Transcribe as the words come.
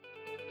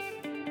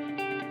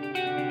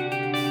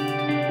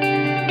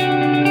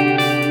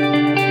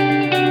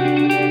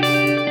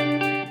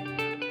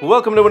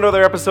Welcome to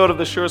another episode of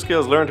the Sure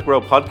Skills Learn to Grow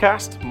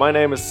podcast. My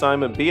name is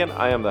Simon Bean.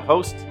 I am the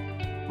host.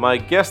 My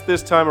guest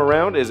this time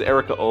around is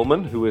Erica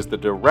Ullman, who is the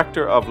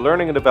Director of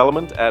Learning and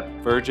Development at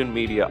Virgin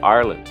Media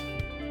Ireland.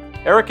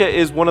 Erica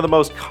is one of the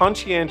most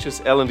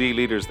conscientious L&D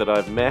leaders that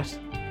I've met,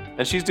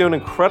 and she's doing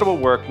incredible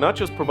work not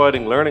just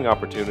providing learning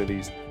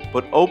opportunities,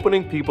 but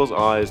opening people's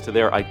eyes to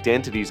their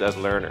identities as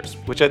learners,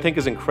 which I think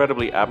is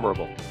incredibly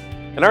admirable.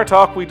 In our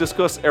talk, we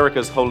discuss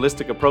Erica's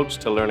holistic approach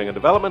to learning and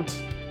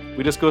development.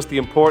 We discuss the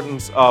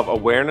importance of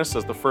awareness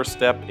as the first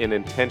step in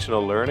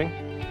intentional learning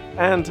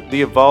and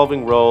the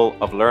evolving role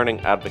of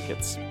learning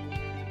advocates.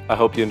 I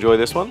hope you enjoy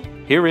this one.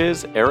 Here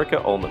is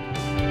Erica Ullman.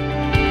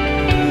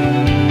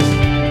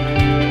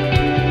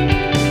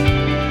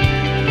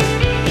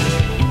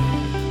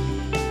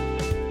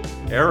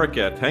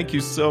 Erica, thank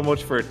you so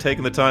much for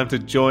taking the time to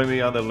join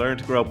me on the Learn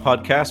to Grow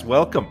podcast.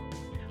 Welcome.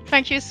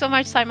 Thank you so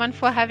much, Simon,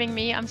 for having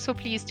me. I'm so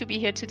pleased to be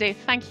here today.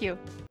 Thank you.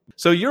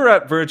 So you're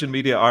at Virgin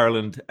Media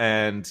Ireland,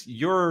 and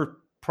your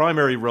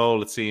primary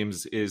role, it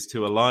seems, is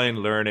to align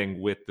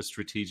learning with the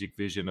strategic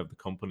vision of the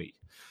company.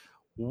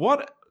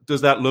 What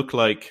does that look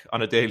like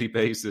on a daily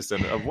basis,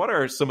 and what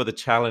are some of the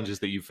challenges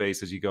that you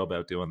face as you go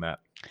about doing that?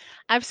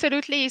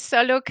 Absolutely.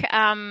 So look,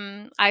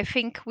 I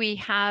think we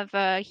have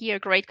here a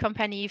great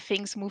company.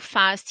 Things move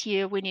fast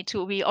here. We need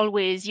to be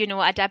always,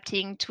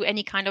 adapting to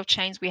any kind of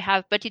change we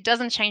have. But it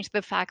doesn't change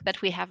the fact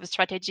that we have a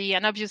strategy.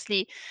 And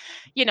obviously,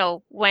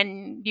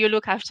 when you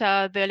look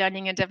after the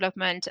learning and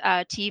development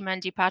team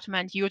and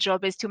department, your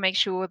job is to make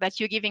sure that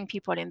you're giving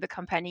people in the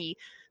company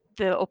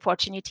the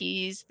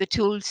opportunities, the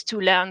tools to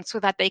learn so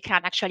that they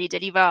can actually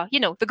deliver,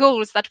 the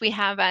goals that we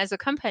have as a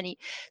company.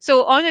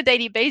 So on a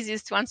daily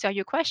basis, to answer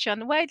your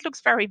question, well, it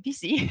looks very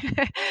busy.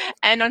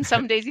 And on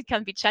some days it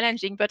can be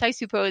challenging, but I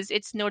suppose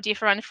it's no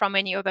different from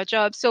any other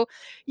job. So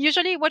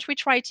usually what we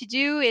try to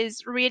do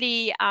is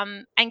really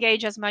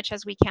engage as much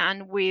as we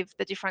can with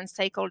the different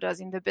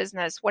stakeholders in the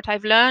business. What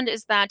I've learned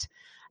is that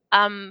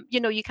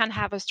you can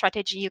have a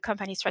strategy, a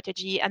company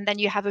strategy, and then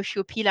you have a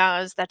few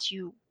pillars that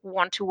you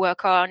want to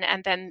work on,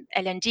 and then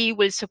L&D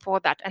will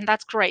support that, and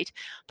that's great.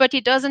 But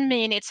it doesn't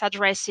mean it's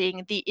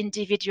addressing the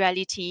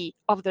individuality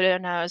of the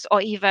learners or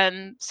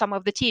even some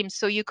of the teams.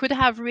 So you could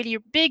have really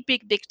big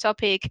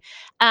topic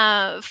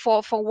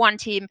for one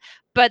team,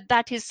 but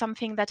that is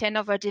something that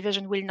another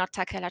division will not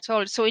tackle at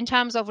all. So in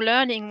terms of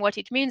learning what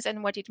it means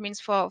and what it means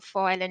for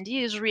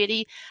L&D is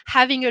really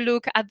having a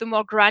look at the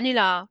more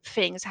granular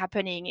things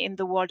happening in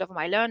the world of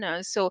my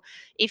learners. So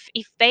if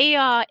they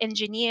are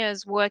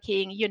engineers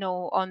working,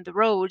 on the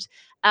road,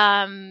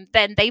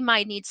 then they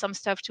might need some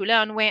stuff to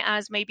learn,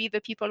 whereas maybe the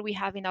people we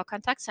have in our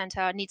contact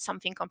center need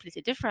something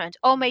completely different,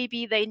 or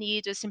maybe they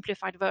need a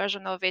simplified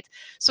version of it.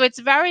 So it's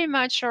very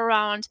much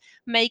around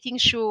making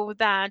sure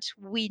that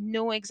we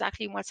know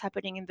exactly what's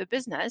happening in the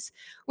business,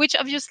 which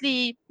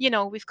obviously,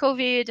 with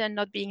COVID and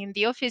not being in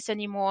the office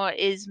anymore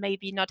is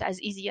maybe not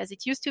as easy as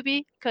it used to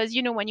be, because,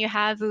 when you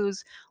have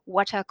those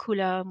water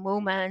cooler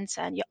moments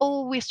and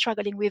we're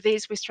struggling with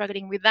this, we're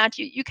struggling with that,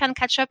 you can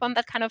catch up on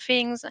that kind of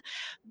things,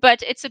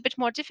 but it's a bit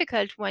more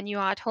difficult when you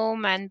are at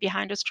home and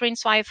behind a screen.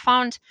 So I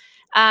found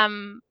I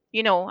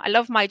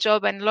love my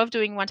job and love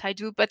doing what I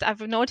do, but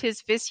I've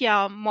noticed this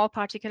year more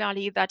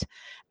particularly that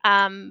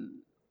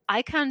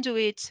I can do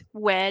it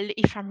well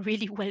if I'm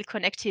really well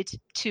connected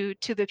to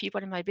the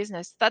people in my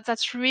business.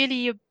 That's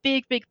really a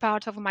big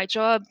part of my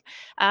job.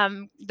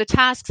 The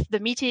tasks,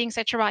 the meetings,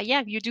 etc.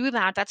 Yeah, you do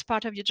that. That's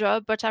part of your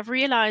job. But I've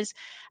realized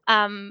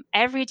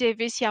every day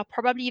this year,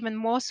 probably even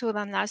more so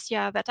than last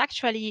year, that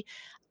actually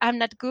I'm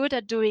not good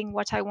at doing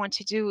what I want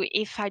to do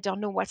if I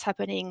don't know what's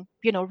happening,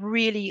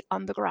 really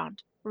on the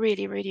ground.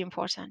 Really, really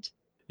important.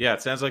 Yeah,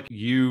 it sounds like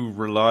you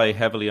rely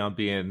heavily on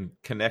being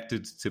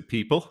connected to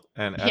people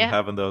and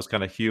having those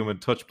kind of human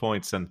touch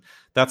points. And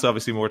that's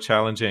obviously more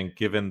challenging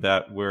given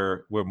that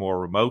we're more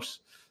remote.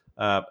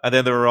 And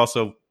then there are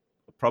also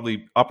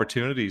probably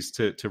opportunities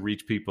to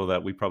reach people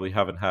that we probably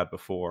haven't had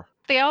before.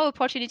 There are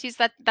opportunities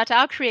that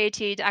are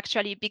created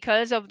actually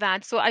because of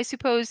that. So I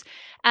suppose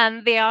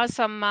there are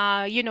some,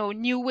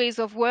 new ways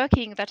of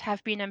working that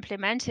have been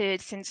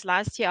implemented since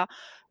last year,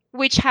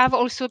 which have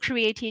also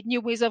created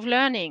new ways of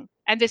learning.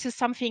 And this is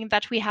something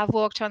that we have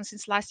worked on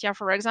since last year.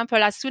 For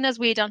example, as soon as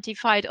we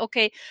identified,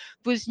 okay,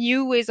 those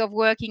new ways of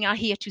working are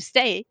here to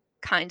stay,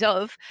 kind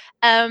of,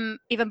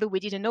 even though we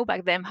didn't know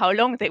back then how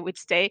long they would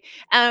stay,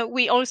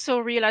 we also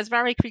realized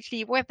very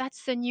quickly, well,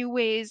 that's the new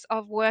ways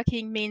of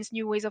working means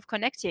new ways of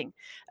connecting,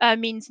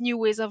 means new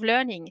ways of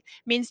learning,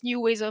 means new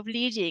ways of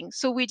leading.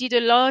 So we did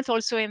a lot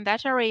also in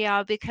that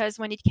area, because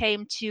when it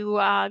came to,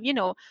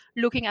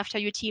 looking after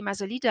your team as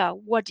a leader,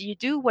 what do you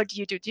do? What do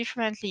you do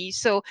differently?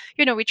 So,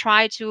 we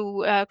try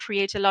to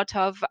create a lot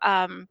of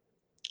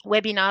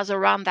webinars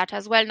around that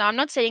as well. Now, I'm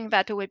not saying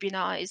that a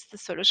webinar is the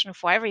solution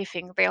for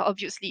everything. There are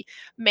obviously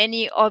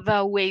many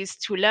other ways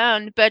to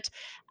learn, but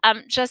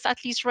just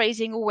at least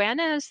raising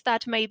awareness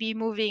that maybe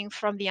moving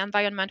from the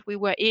environment we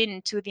were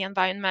in to the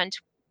environment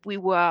we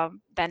were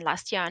then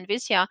last year and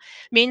this year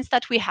means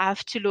that we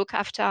have to look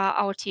after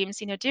our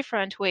teams in a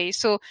different way.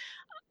 So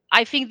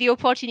I think the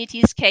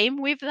opportunities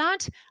came with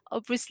that.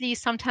 Obviously,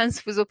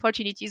 sometimes those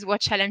opportunities were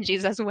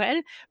challenges as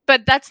well,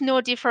 but that's no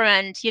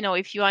different,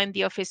 if you are in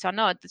the office or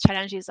not. The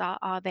challenges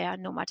are there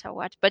no matter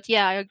what. But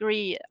yeah, I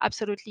agree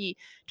absolutely.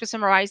 To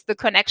summarize, the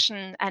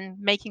connection and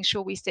making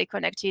sure we stay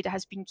connected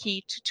has been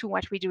key to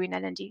what we do in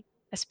L&D,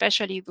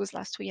 especially those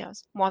last 2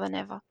 years, more than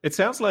ever. It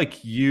sounds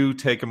like you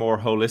take a more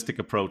holistic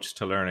approach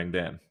to learning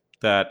then,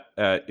 that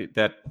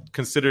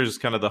considers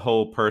kind of the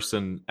whole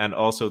person and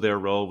also their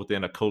role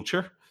within a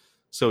culture.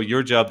 So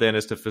your job then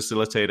is to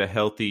facilitate a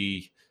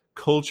healthy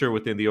culture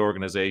within the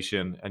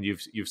organization, and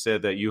you've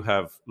said that you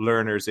have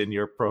learners in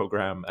your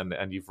program,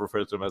 and you've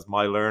referred to them as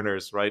my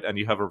learners, right? And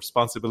you have a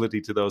responsibility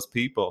to those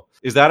people.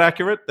 Is that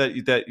accurate,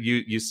 that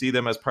you see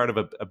them as part of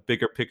a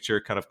bigger picture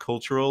kind of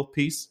cultural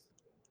piece?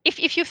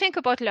 If you think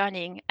about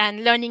learning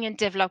and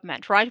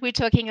development, right? We're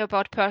talking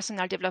about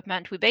personal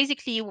development. We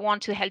basically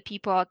want to help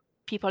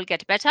people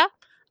get better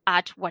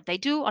at what they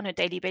do on a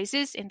daily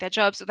basis in their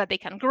job so that they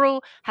can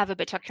grow, have a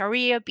better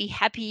career, be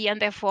happy,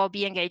 and therefore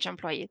be engaged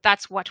employee.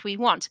 That's what we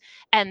want,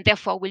 and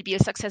therefore will be a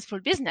successful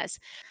business.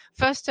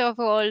 First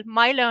of all,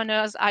 my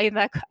learners,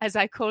 as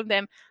I call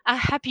them, are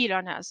happy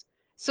learners.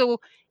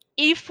 So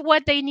if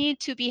what they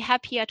need to be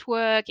happy at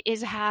work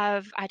is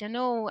have, I don't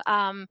know,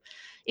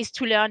 is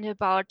to learn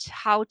about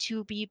how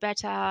to be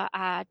better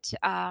at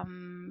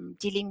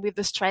dealing with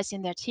the stress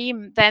in their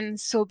team, then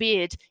so be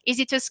it. Is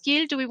it a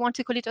skill? Do we want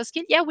to call it a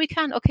skill? Yeah, we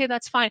can. Okay,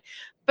 that's fine.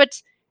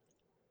 But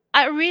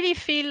I really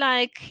feel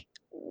like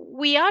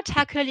we are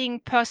tackling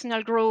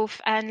personal growth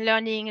and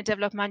learning and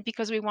development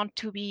because we want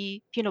to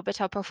be,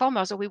 better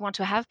performers, or we want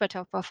to have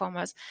better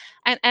performers.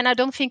 And I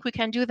don't think we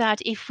can do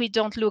that if we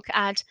don't look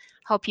at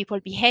how people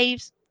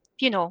behave,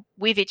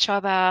 with each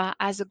other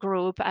as a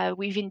group,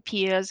 within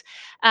peers,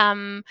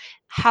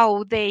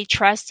 how they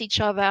trust each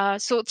other.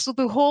 So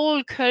the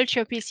whole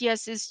culture piece,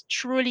 yes, is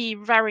truly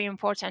very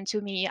important to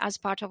me as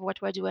part of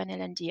what we're doing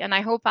in L&D. And I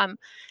hope I'm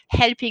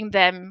helping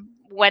them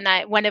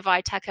whenever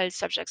I tackle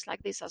subjects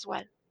like this as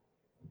well.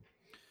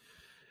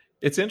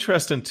 It's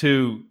interesting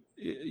too.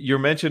 You're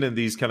mentioning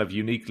these kind of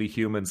uniquely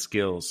human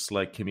skills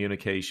like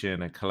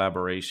communication and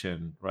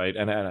collaboration, right?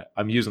 And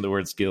I'm using the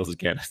word skills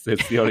again.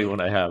 It's the only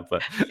one I have,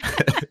 but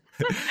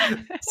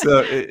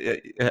so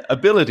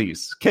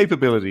abilities,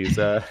 capabilities.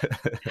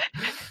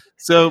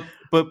 So,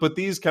 but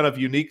these kind of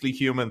uniquely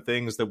human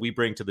things that we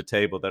bring to the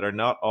table that are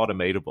not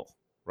automatable,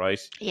 right?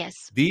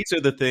 Yes. These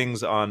are the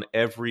things on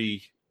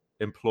every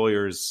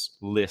employer's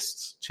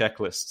lists,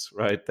 checklists,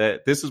 right?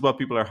 That this is what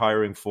people are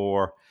hiring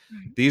for.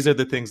 These are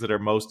the things that are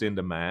most in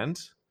demand.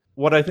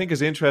 What I think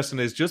is interesting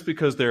is just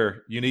because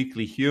they're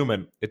uniquely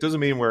human, it doesn't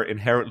mean we're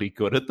inherently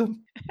good at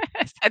them.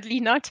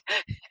 Sadly not.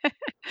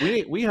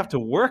 We have to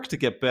work to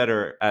get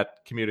better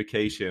at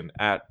communication,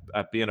 at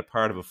being a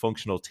part of a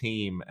functional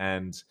team,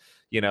 and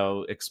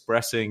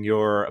expressing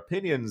your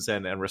opinions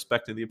and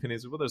respecting the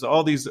opinions of others.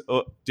 All these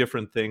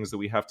different things that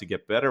we have to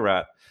get better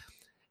at.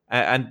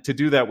 And to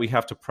do that, we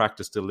have to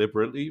practice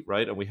deliberately,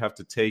 right? And we have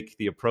to take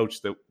the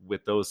approach that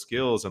with those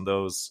skills and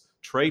those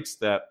traits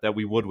that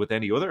we would with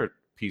any other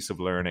piece of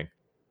learning.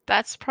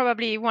 That's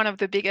probably one of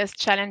the biggest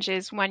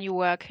challenges when you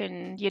work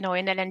in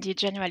L&D,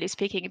 generally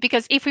speaking.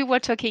 Because if we were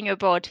talking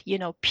about,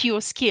 pure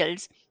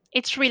skills,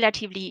 it's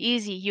relatively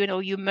easy.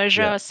 You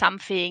measure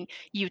something,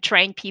 you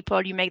train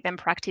people, you make them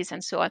practice,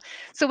 and so on.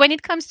 So when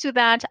it comes to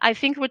that, I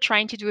think we're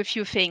trying to do a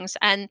few things.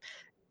 And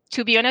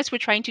to be honest, we're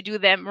trying to do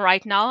them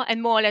right now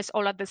and more or less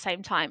all at the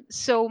same time.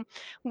 So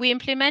we're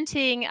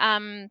implementing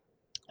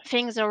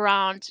things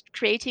around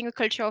creating a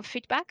culture of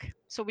feedback.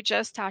 So we're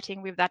just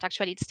starting with that.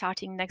 Actually, it's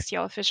starting next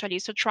year officially.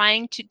 So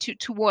trying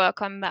to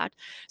work on that.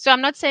 So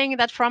I'm not saying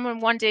that from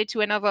one day to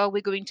another,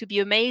 we're going to be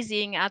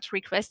amazing at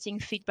requesting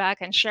feedback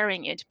and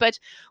sharing it. But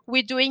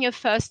we're doing a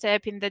first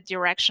step in that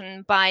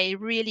direction by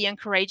really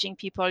encouraging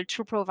people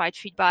to provide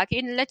feedback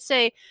in, let's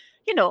say,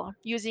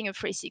 using a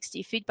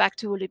 360 feedback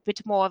tool, a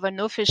bit more of an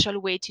official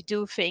way to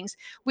do things,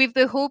 with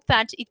the hope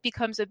that it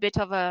becomes a bit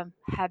of a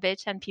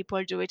habit and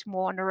people do it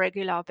more on a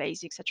regular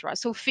basis, etc.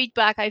 So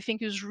feedback, I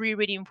think, is really,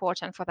 really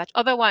important for that.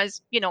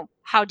 Otherwise,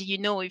 how do you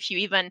know if you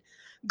even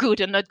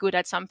good or not good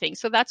at something?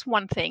 So that's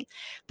one thing.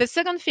 The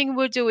second thing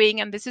we're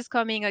doing, and this is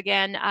coming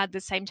again at the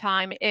same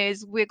time,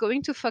 is we're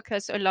going to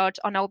focus a lot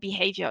on our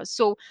behavior.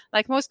 So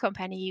like most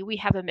company, we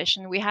have a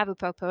mission, we have a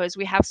purpose,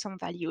 we have some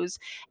values.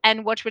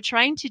 And what we're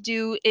trying to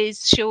do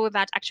is show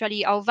that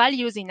actually our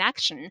values in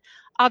action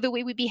are the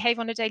way we behave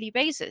on a daily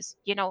basis.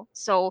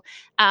 So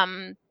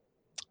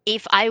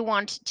if I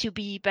want to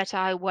be better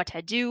at what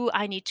I do,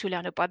 I need to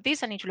learn about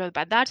this, I need to learn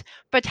about that.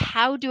 But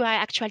how do I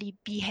actually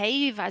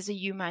behave as a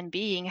human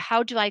being?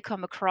 How do I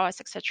come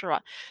across,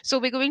 etc.? So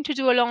we're going to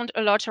do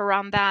a lot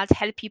around that,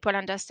 help people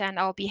understand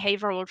our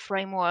behavioral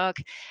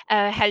framework,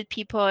 help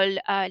people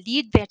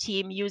lead their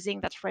team using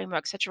that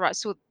framework, etc.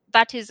 So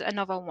that is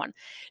another one.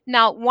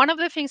 Now, one of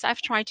the things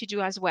I've tried to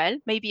do as well,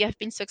 maybe I've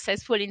been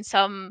successful in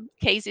some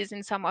cases,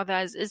 in some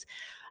others, is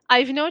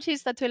I've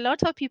noticed that a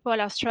lot of people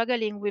are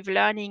struggling with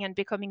learning and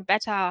becoming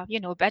better,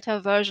 better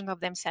version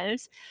of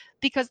themselves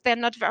because they're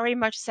not very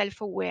much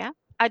self-aware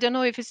I don't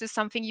know if this is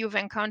something you've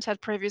encountered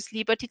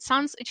previously, but it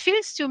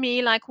feels to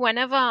me like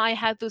whenever I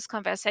have those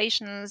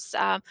conversations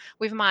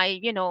with my,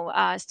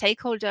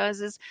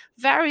 stakeholders, is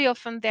very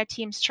often their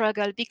teams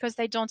struggle because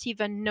they don't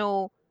even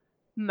know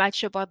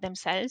much about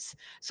themselves.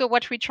 So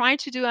what we try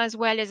to do as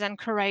well is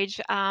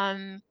encourage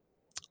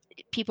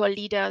people,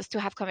 leaders, to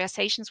have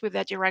conversations with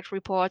their direct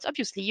reports.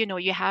 Obviously,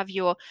 you have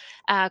your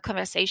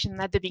conversation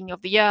at the beginning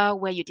of the year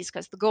where you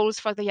discuss the goals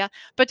for the year,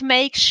 but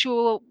make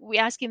sure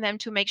we're asking them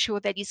to make sure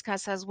they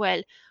discuss as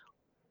well,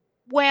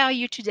 where are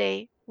you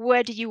today?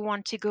 Where do you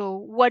want to go?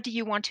 What do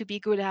you want to be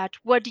good at?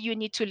 What do you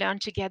need to learn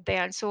to get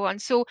there, and so on?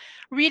 So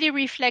really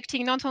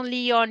reflecting not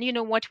only on,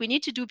 what we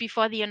need to do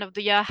before the end of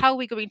the year, how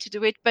we're going to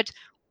do it, but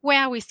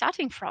where are we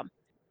starting from?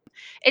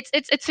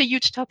 It's a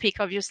huge topic,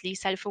 obviously,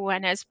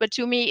 self-awareness, but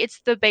to me it's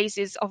the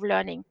basis of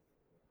learning.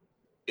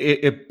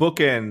 It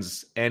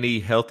bookends any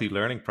healthy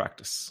learning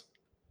practice.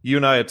 You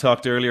and I had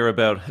talked earlier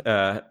about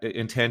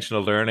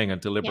intentional learning and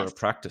deliberate Yes.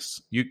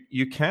 practice.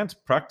 You can't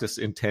practice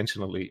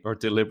intentionally or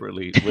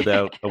deliberately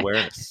without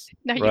awareness,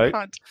 No, you right?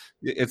 can't.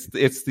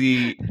 It's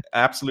the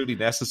absolutely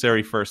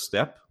necessary first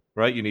step,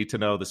 right? You need to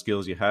know the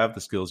skills you have,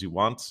 the skills you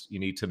want. You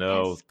need to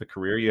know Yes. the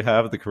career you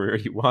have, the career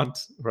you want,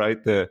 right?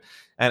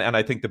 And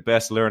I think the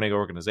best learning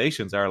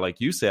organizations are, like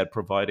you said,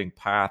 providing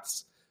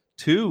paths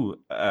to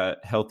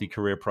healthy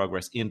career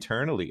progress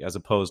internally, as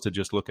opposed to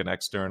just looking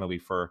externally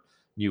for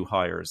new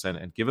hires,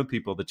 and giving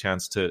people the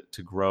chance to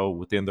grow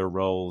within their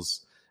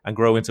roles and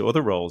grow into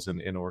other roles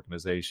in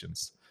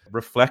organizations.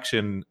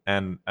 Reflection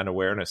and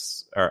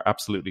awareness are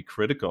absolutely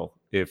critical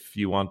if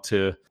you want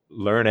to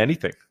learn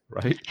anything,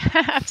 right?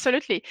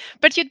 Absolutely.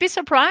 But you'd be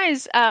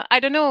surprised. I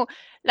don't know,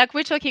 like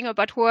we're talking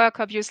about work,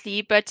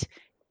 obviously, but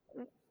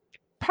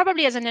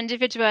probably as an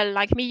individual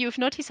like me, you've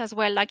noticed as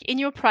well, like in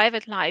your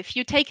private life,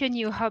 you take a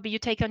new hobby, you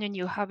take on a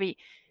new hobby.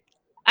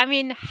 I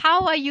mean,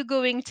 how are you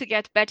going to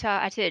get better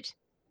at it?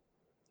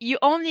 You're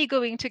only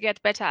going to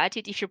get better at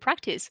it if you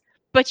practice,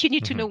 but you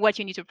need to Mm-hmm. know what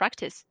you need to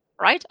practice,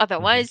 right? Mm-hmm.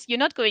 Otherwise you're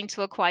not going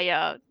to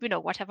acquire,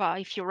 whatever,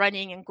 if you're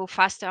running and go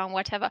faster and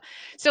whatever.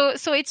 So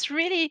it's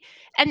really,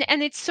 and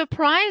it's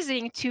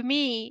surprising to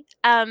me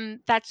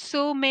that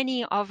so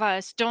many of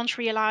us don't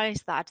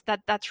realize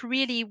that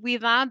really,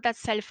 without that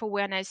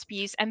self-awareness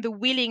piece and the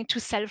willing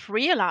to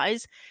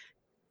self-realize,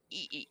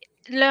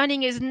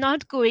 learning is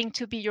not going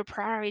to be your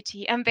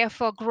priority, and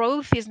therefore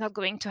growth is not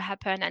going to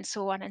happen, and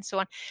so on and so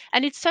on.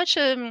 And it's such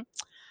a,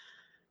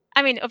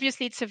 I mean,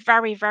 obviously, it's a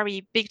very,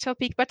 very big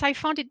topic, but I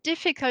found it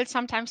difficult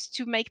sometimes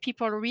to make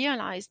people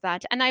realize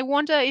that. And I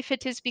wonder if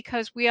it is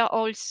because we are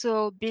all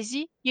so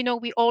busy.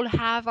 We all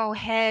have our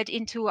head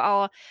into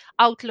our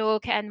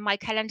Outlook and my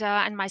calendar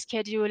and my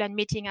schedule and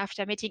meeting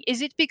after meeting.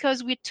 Is it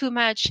because we're too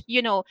much,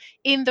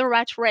 in the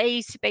rat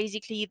race,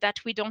 basically, that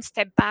we don't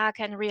step back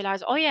and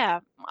realize, oh,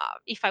 yeah,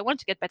 if I want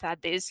to get better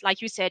at this,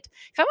 like you said,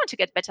 if I want to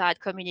get better at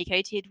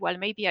communicating, well,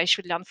 maybe I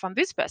should learn from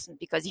this person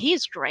because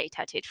he's great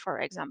at it, for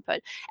example.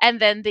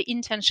 And then the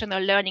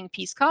intentional learning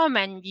piece come,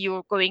 and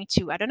you're going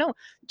to, I don't know,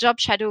 job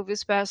shadow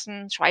this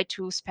person, try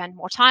to spend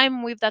more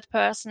time with that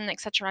person,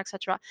 etc.,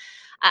 etc.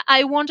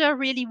 I wonder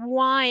really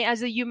why,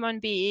 as a human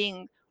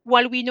being,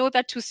 while we know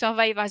that to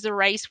survive as a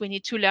race we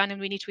need to learn and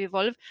we need to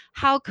evolve,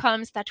 how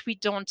comes that we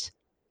don't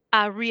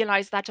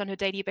realize that on a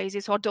daily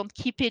basis, or don't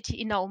keep it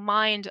in our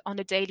mind on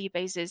a daily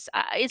basis?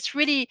 It's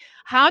really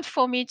hard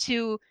for me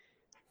to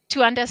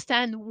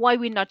understand why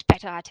we're not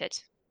better at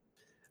it.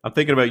 I'm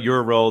thinking about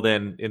your role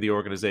then in the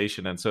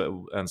organization, and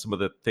some of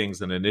the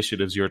things and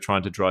initiatives you're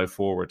trying to drive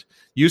forward.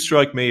 You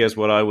strike me as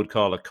what I would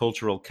call a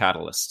cultural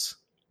catalyst,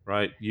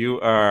 right? You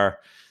are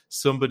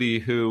somebody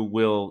who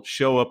will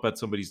show up at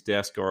somebody's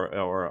desk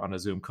or on a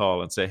Zoom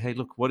call and say, "Hey,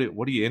 look, what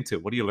are you into?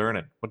 What are you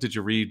learning? What did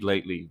you read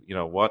lately?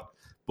 What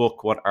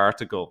book, what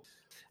article?"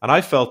 And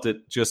I felt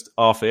it just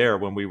off air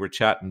when we were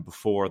chatting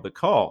before the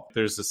call.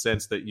 There's a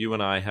sense that you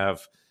and I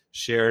have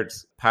shared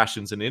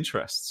passions and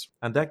interests.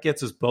 And that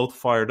gets us both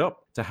fired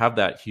up to have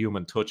that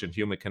human touch and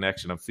human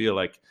connection and feel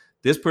like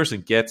this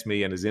person gets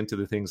me and is into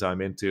the things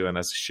I'm into and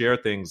has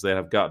shared things that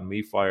have gotten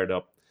me fired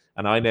up.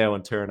 And I now,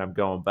 in turn, I'm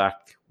going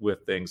back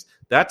with things.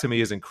 That to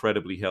me is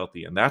incredibly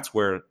healthy. And that's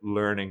where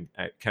learning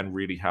can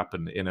really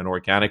happen in an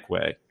organic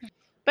way.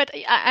 But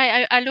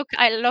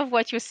I love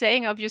what you're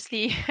saying.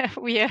 Obviously,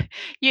 we're,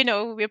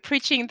 we're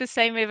preaching the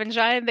same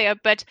evangelion there.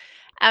 But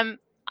um,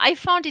 I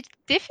found it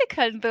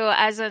difficult, though,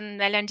 as an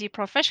L&D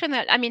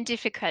professional. I mean,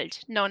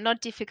 difficult. No,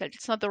 not difficult.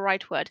 It's not the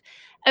right word.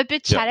 A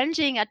bit Yeah.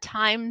 challenging at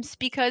times,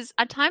 because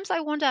at times I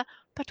wonder,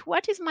 but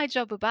what is my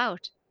job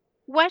about?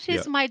 What Yeah.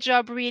 is my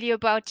job really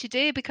about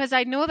today? Because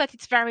I know that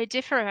it's very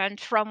different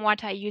from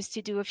what I used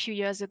to do a few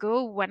years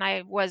ago when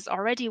I was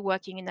already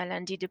working in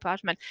L&D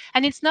department.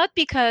 And it's not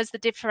because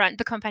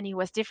the company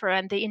was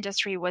different, the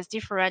industry was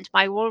different,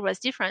 my role was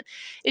different.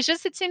 It's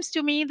just, it seems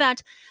to me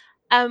that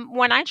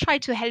when I try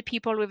to help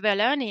people with their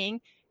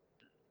learning,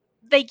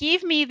 they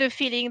give me the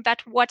feeling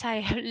that what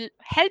I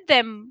help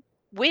them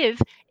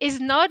with is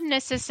not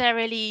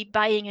necessarily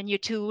buying a new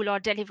tool or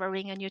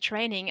delivering a new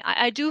training.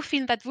 I do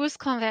feel that those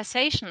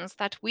conversations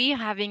that we're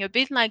having, a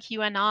bit like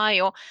you and I,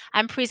 or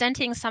I'm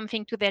presenting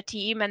something to their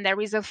team and there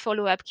is a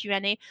follow-up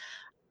Q&A,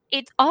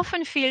 it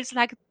often feels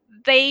like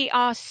they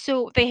have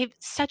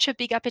such a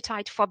big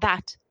appetite for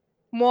that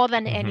more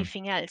than Hmm.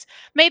 anything else.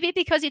 Maybe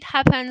because it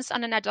happens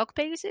on an ad hoc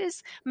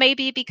basis,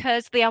 maybe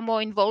because they are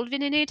more involved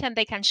in it and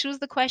they can choose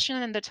the question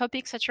and the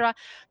topic, etc.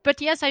 But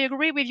yes, I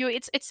agree with you.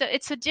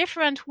 It's a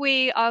different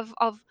way of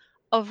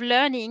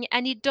learning,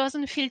 and it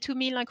doesn't feel to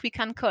me like we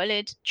can call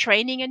it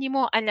training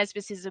anymore unless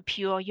this is a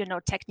pure,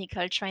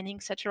 technical training,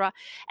 etc.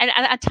 And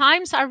at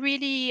times I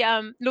really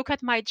look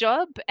at my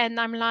job and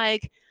I'm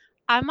like,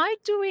 am I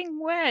doing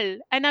well?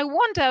 And I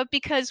wonder,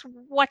 because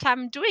what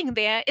I'm doing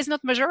there is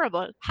not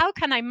measurable. How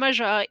can I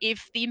measure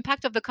if the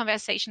impact of the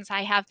conversations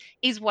I have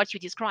is what you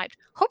described?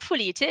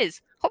 Hopefully it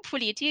is.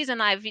 Hopefully it is.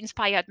 And I've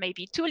inspired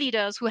maybe two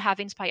leaders who have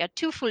inspired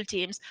two full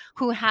teams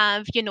who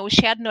have,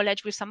 shared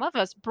knowledge with some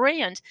others.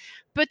 Brilliant.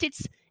 But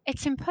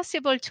it's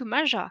impossible to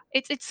measure.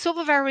 It's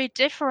so very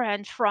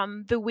different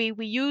from the way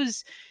we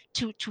use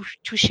to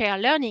share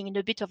learning in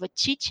a bit of a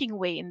teaching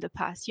way in the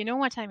past. You know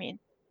what I mean?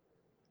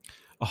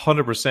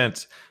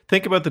 100%.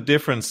 Think about the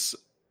difference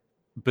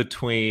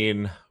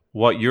between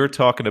what you're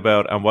talking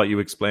about and what you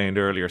explained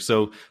earlier.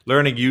 So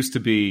learning used to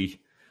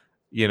be,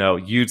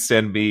 you'd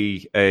send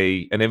me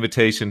an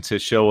invitation to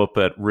show up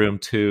at room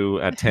 2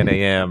 at 10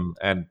 a.m.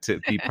 and to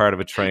be part of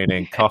a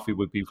training. Coffee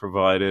would be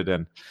provided.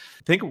 And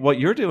I think what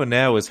you're doing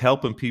now is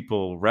helping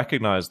people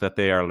recognize that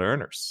they are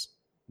learners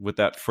with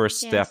that first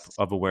step Yes.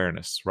 of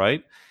awareness,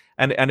 right?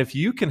 And if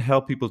you can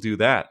help people do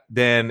that,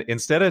 then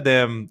instead of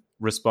them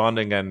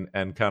responding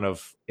and kind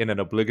of in an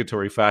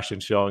obligatory fashion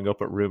showing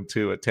up at room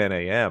 2 at 10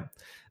 a.m.,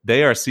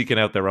 they are seeking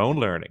out their own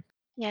learning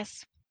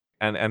Yes.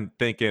 and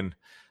thinking,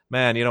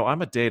 man,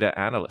 I'm a data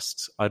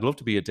analyst. I'd love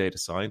to be a data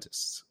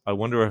scientist. I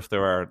wonder if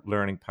there are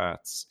learning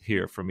paths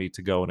here for me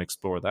to go and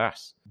explore that.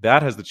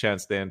 That has the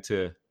chance then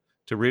to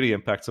really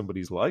impact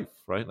somebody's life,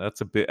 right?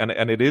 That's a bit, and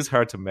it is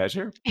hard to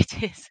measure.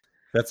 It is.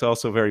 That's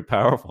also very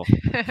powerful.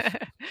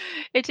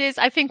 It is.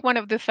 I think one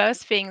of the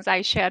first things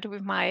I shared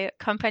with my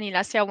company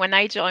last year when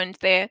I joined,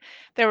 they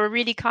were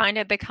really kind,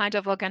 and they kind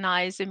of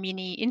organized a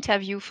mini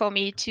interview for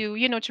me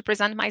to, to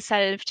present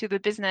myself to the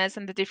business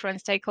and the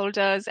different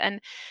stakeholders,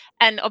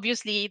 and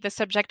obviously the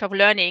subject of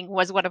learning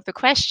was one of the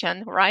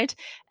question, right?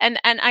 And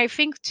I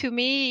think, to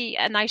me,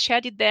 and I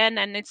shared it then,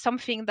 and it's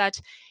something that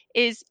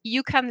is,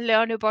 you can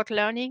learn about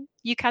learning,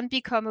 you can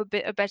become a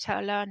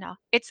better learner.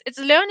 It's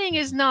learning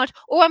is not,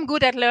 oh, I'm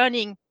good at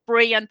learning,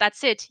 brilliant,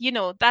 that's it.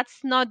 That's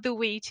not the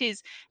way it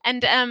is.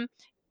 And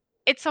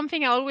it's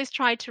something I always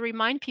try to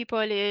remind people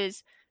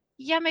is,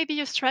 yeah, maybe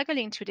you're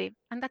struggling today,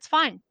 and that's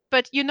fine.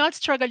 But you're not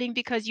struggling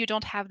because you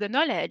don't have the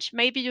knowledge.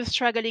 Maybe you're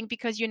struggling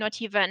because you're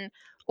not even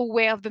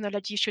aware of the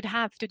knowledge you should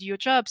have to do your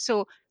job.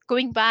 So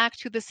going back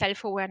to the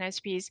self-awareness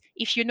piece,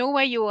 if you know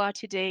where you are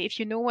today, if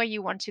you know where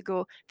you want to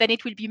go, then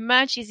it will be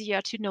much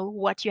easier to know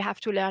what you have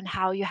to learn,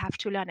 how you have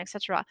to learn,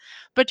 etc.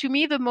 But to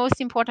me, the most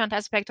important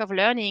aspect of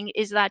learning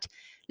is that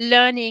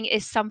learning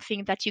is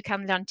something that you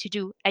can learn to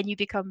do, and you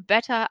become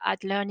better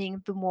at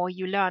learning the more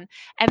you learn.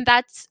 And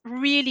that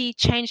really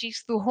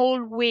changes the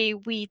whole way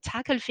we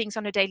tackle things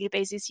on a daily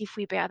basis if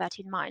we bear that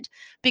in mind.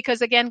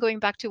 Because again, going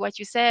back to what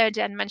you said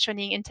and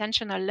mentioning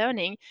intentional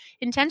learning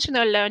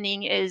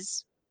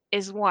is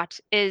what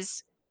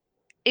is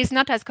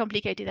not as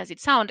complicated as it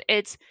sounds.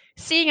 It's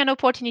seeing an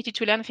opportunity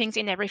to learn things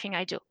in everything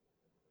I do.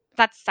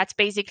 That's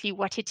basically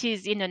what it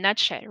is in a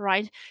nutshell,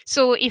 right?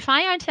 So if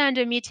I attend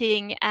a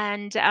meeting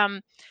and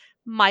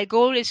my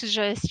goal is to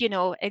just,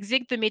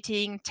 exit the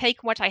meeting,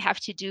 take what I have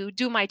to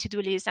do my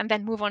to-do list, and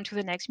then move on to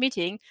the next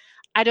meeting,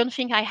 I don't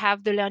think I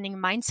have the learning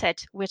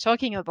mindset we're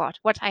talking about.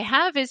 What I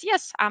have is,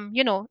 yes, I'm,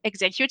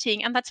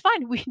 executing, and that's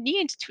fine. We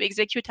need to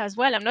execute as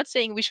well. I'm not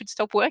saying we should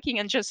stop working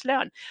and just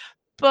learn.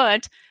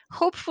 But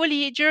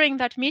hopefully, during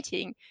that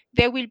meeting,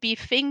 there will be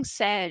things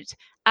said,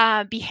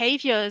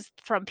 behaviors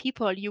from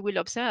people you will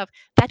observe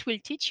that will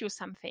teach you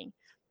something.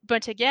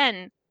 But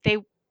again,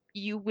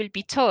 you will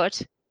be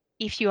taught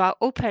if you are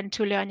open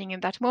to learning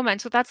in that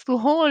moment. So that's the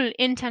whole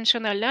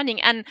intentional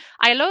learning. And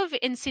I love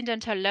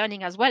incidental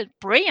learning as well.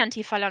 Brilliant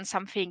if I learn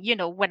something,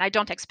 when I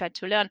don't expect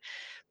to learn.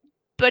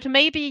 But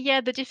maybe,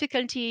 yeah, the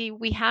difficulty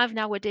we have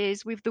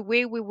nowadays with the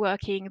way we're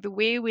working, the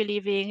way we're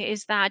living,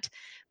 is that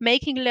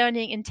making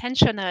learning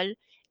intentional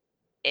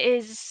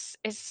is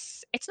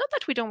it's not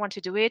that we don't want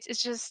to do it,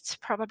 it's just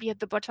probably at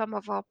the bottom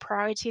of our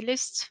priority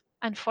list,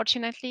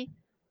 unfortunately.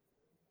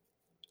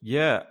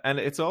 Yeah, and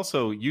it's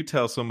also, you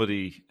tell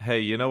somebody, hey,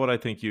 you know what I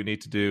think you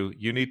need to do?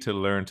 You need to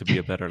learn to be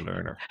a better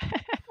learner,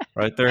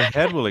 right? Their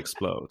head will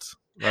explode,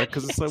 right?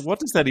 Because it's like, Yes. what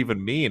does that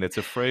even mean? It's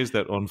a phrase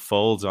that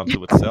unfolds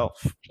onto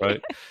itself,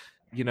 right?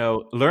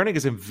 Learning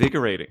is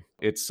invigorating.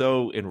 It's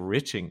so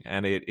enriching,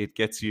 and it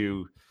gets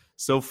you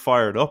so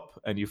fired up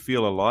and you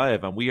feel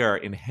alive. And we are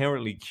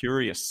inherently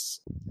curious.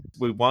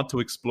 We want to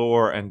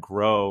explore and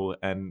grow.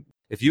 And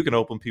if you can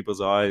open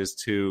people's eyes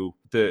to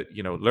the,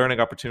 learning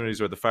opportunities,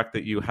 or the fact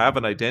that you have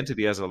an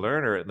identity as a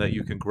learner and that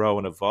you can grow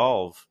and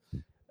evolve,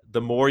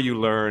 the more you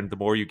learn, the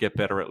more you get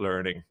better at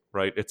learning,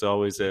 right? It's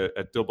always a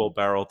double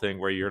barrel thing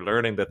where you're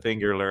learning the thing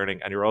you're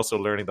learning and you're also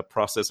learning the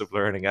process of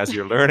learning as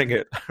you're learning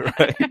it,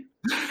 right?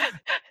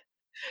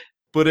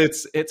 But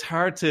it's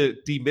hard to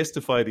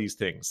demystify these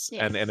things.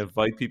 Yes. and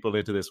invite people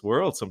into this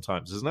world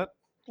sometimes, isn't it?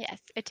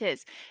 Yes, it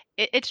is.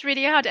 It's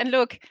really hard. And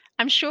look,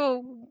 I'm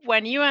sure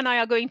when you and I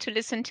are going to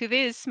listen to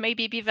this,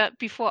 maybe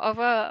before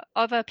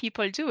other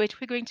people do it,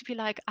 we're going to be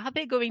like, are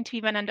they going to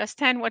even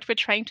understand what we're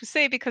trying to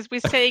say? Because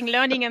we're saying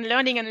learning and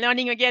learning and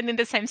learning again in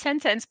the same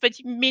sentence, but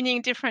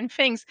meaning different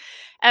things.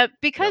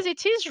 Because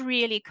it is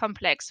really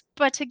complex.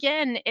 But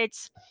again,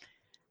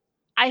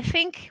 I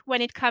think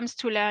when it comes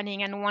to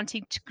learning and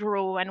wanting to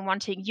grow and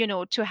wanting,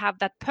 to have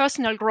that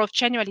personal growth,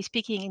 generally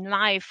speaking, in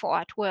life or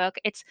at work,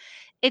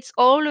 it's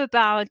all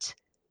about,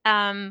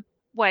 know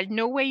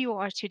where you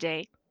are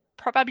today,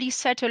 probably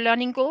set a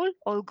learning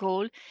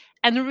goal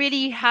and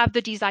really have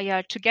the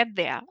desire to get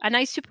there. And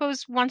I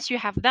suppose once you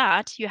have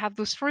that, you have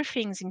those 3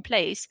 things in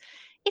place,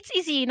 it's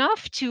easy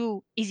enough.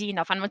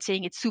 I'm not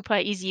saying it's super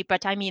easy,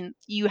 but I mean,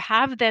 you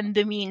have then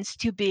the means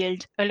to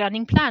build a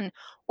learning plan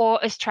or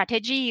a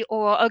strategy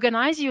or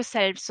organize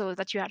yourself so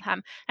that you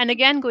have. And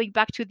again, going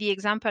back to the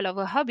example of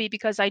a hobby,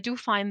 because I do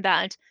find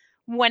that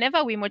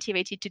whenever we're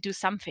motivated to do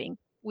something,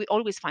 we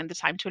always find the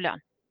time to learn,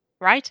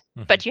 right?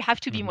 Mm-hmm. But you have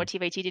to be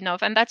motivated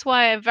enough. And that's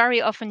why I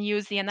very often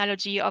use the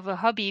analogy of a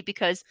hobby,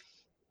 because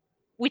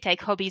we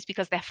take hobbies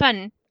because they're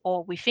fun,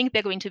 or we think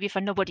they're going to be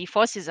fun. Nobody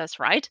forces us,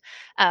 right?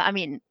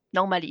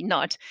 Normally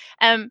not.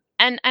 And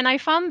I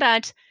found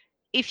that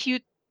if you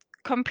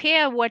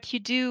compare what you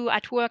do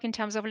at work in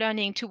terms of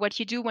learning to what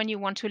you do when you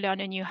want to learn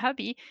a new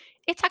hobby,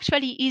 it's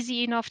actually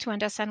easy enough to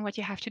understand what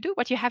you have to do.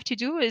 What you have to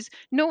do is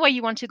know where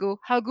you want to go,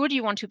 how good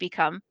you want to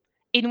become,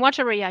 in what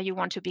area you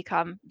want to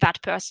become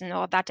that person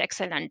or that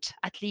excellent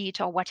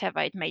athlete or whatever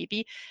it may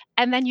be.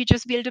 And then you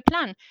just build a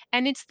plan.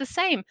 And it's the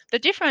same. The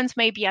difference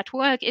maybe at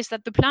work is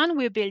that the plan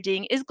we're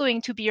building is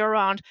going to be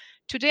around,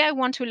 today I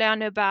want to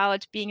learn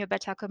about being a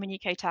better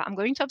communicator. I'm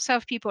going to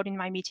observe people in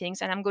my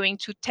meetings and I'm going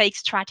to take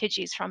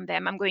strategies from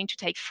them. I'm going to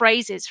take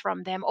phrases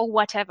from them or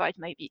whatever it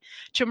may be.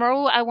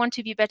 Tomorrow, I want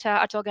to be better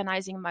at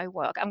organizing my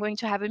work. I'm going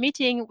to have a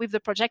meeting with the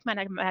project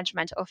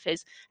management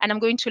office and I'm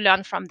going to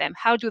learn from them.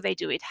 How do they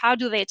do it? How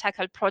do they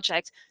tackle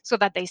projects so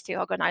that they stay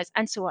organized,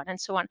 and so on and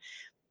so on.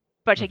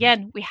 But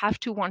again, we have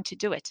to want to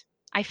do it.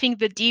 I think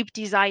the deep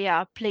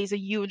desire plays a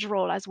huge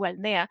role as well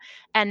there,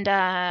 and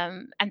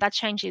that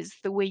changes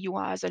the way you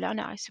are as a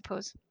learner, I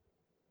suppose.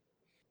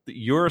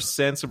 Your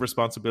sense of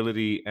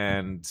responsibility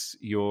and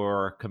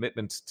your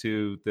commitment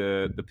to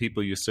the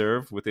people you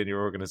serve within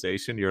your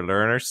organization, your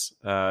learners,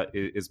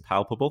 is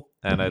palpable,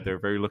 and they're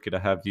very lucky to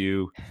have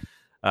you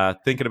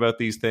thinking about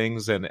these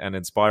things and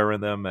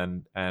inspiring them,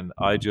 and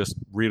I just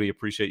really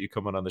appreciate you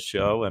coming on the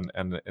show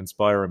and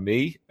inspiring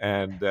me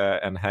and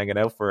hanging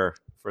out for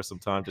some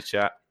time to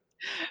chat.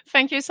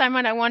 Thank you,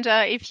 Simon. I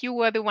wonder if you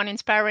were the one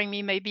inspiring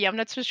me, maybe. I'm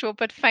not so sure,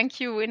 but thank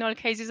you in all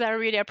cases. I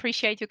really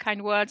appreciate your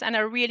kind words. And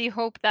I really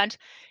hope that,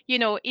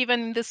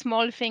 even the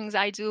small things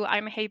I do,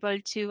 I'm able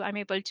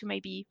to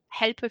maybe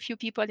help a few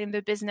people in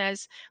the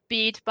business,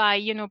 be it by,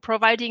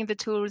 providing the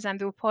tools and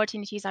the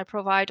opportunities I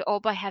provide,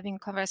 or by having a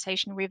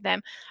conversation with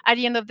them. At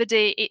the end of the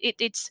day,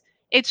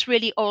 it's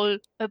really all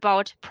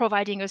about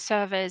providing a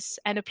service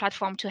and a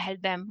platform to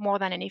help them more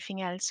than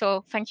anything else.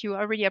 So thank you.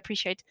 I really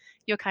appreciate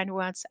your kind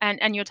words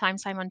and your time,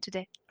 Simon,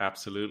 today.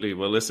 Absolutely.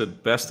 Well, listen,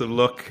 best of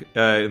luck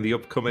in the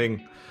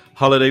upcoming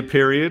holiday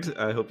period.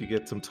 I hope you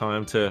get some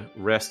time to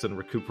rest and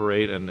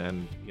recuperate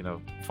and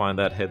find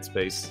that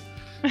headspace.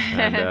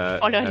 And,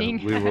 for learning.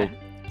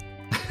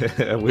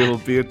 And we will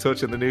be in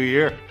touch in the new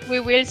year. We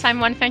will,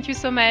 Simon. Thank you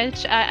so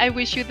much. I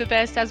wish you the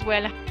best as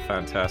well.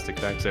 Fantastic.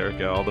 Thanks,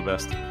 Erica. All the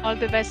best. All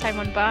the best,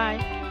 Simon. Bye.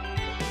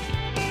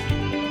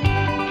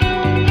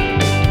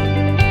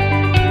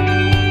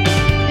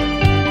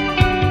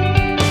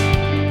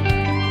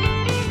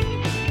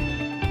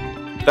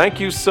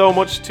 Thank you so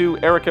much to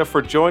Erica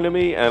for joining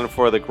me and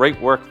for the great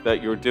work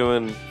that you're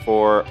doing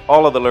for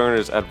all of the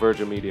learners at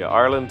Virgin Media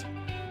Ireland.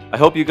 I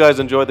hope you guys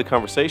enjoyed the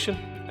conversation.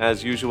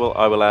 As usual,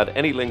 I will add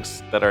any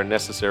links that are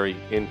necessary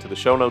into the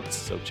show notes,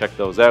 so check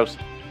those out.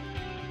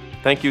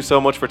 Thank you so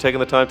much for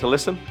taking the time to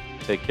listen.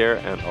 Take care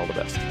and all the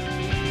best.